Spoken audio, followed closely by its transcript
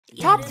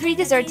Top 3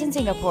 desserts in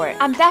Singapore.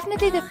 I'm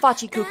definitely the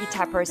fudgy cookie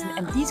type person,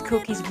 and these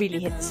cookies really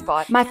hit the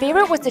spot. My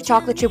favorite was the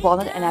chocolate chip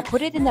walnut, and I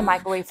put it in the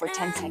microwave for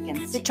 10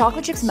 seconds. The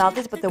chocolate chips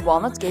melted, but the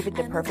walnuts gave it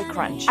the perfect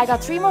crunch. I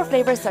got 3 more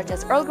flavors such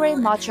as Earl Grey,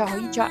 Matcha,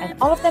 Hojicha,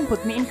 and all of them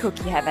put me in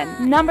cookie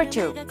heaven. Number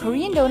 2.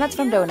 Korean donuts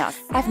from Donuts.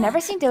 I've never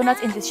seen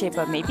donuts in this shape,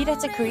 but maybe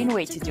that's a Korean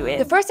way to do it.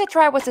 The first I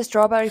tried was the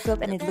strawberry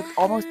filled, and it looked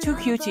almost too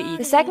cute to eat.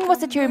 The second was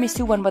the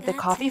tiramisu one, but the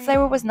coffee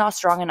flavor was not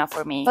strong enough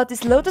for me. But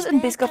this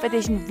Lotus-Biscoff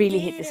edition really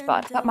hit the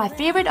spot. But my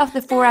favorite of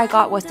the 4 I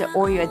got was the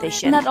Oreo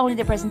Edition. Not only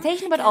the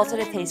presentation, but also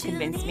the taste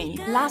convinced me.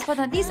 Last but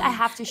not least, I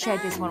have to share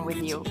this one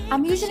with you.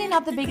 I'm usually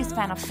not the biggest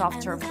fan of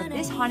soft serve, but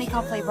this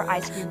honeycomb flavor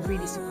ice cream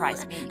really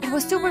surprised me. It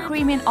was super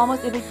creamy and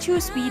almost a bit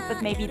too sweet,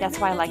 but maybe that's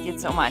why I liked it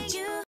so much.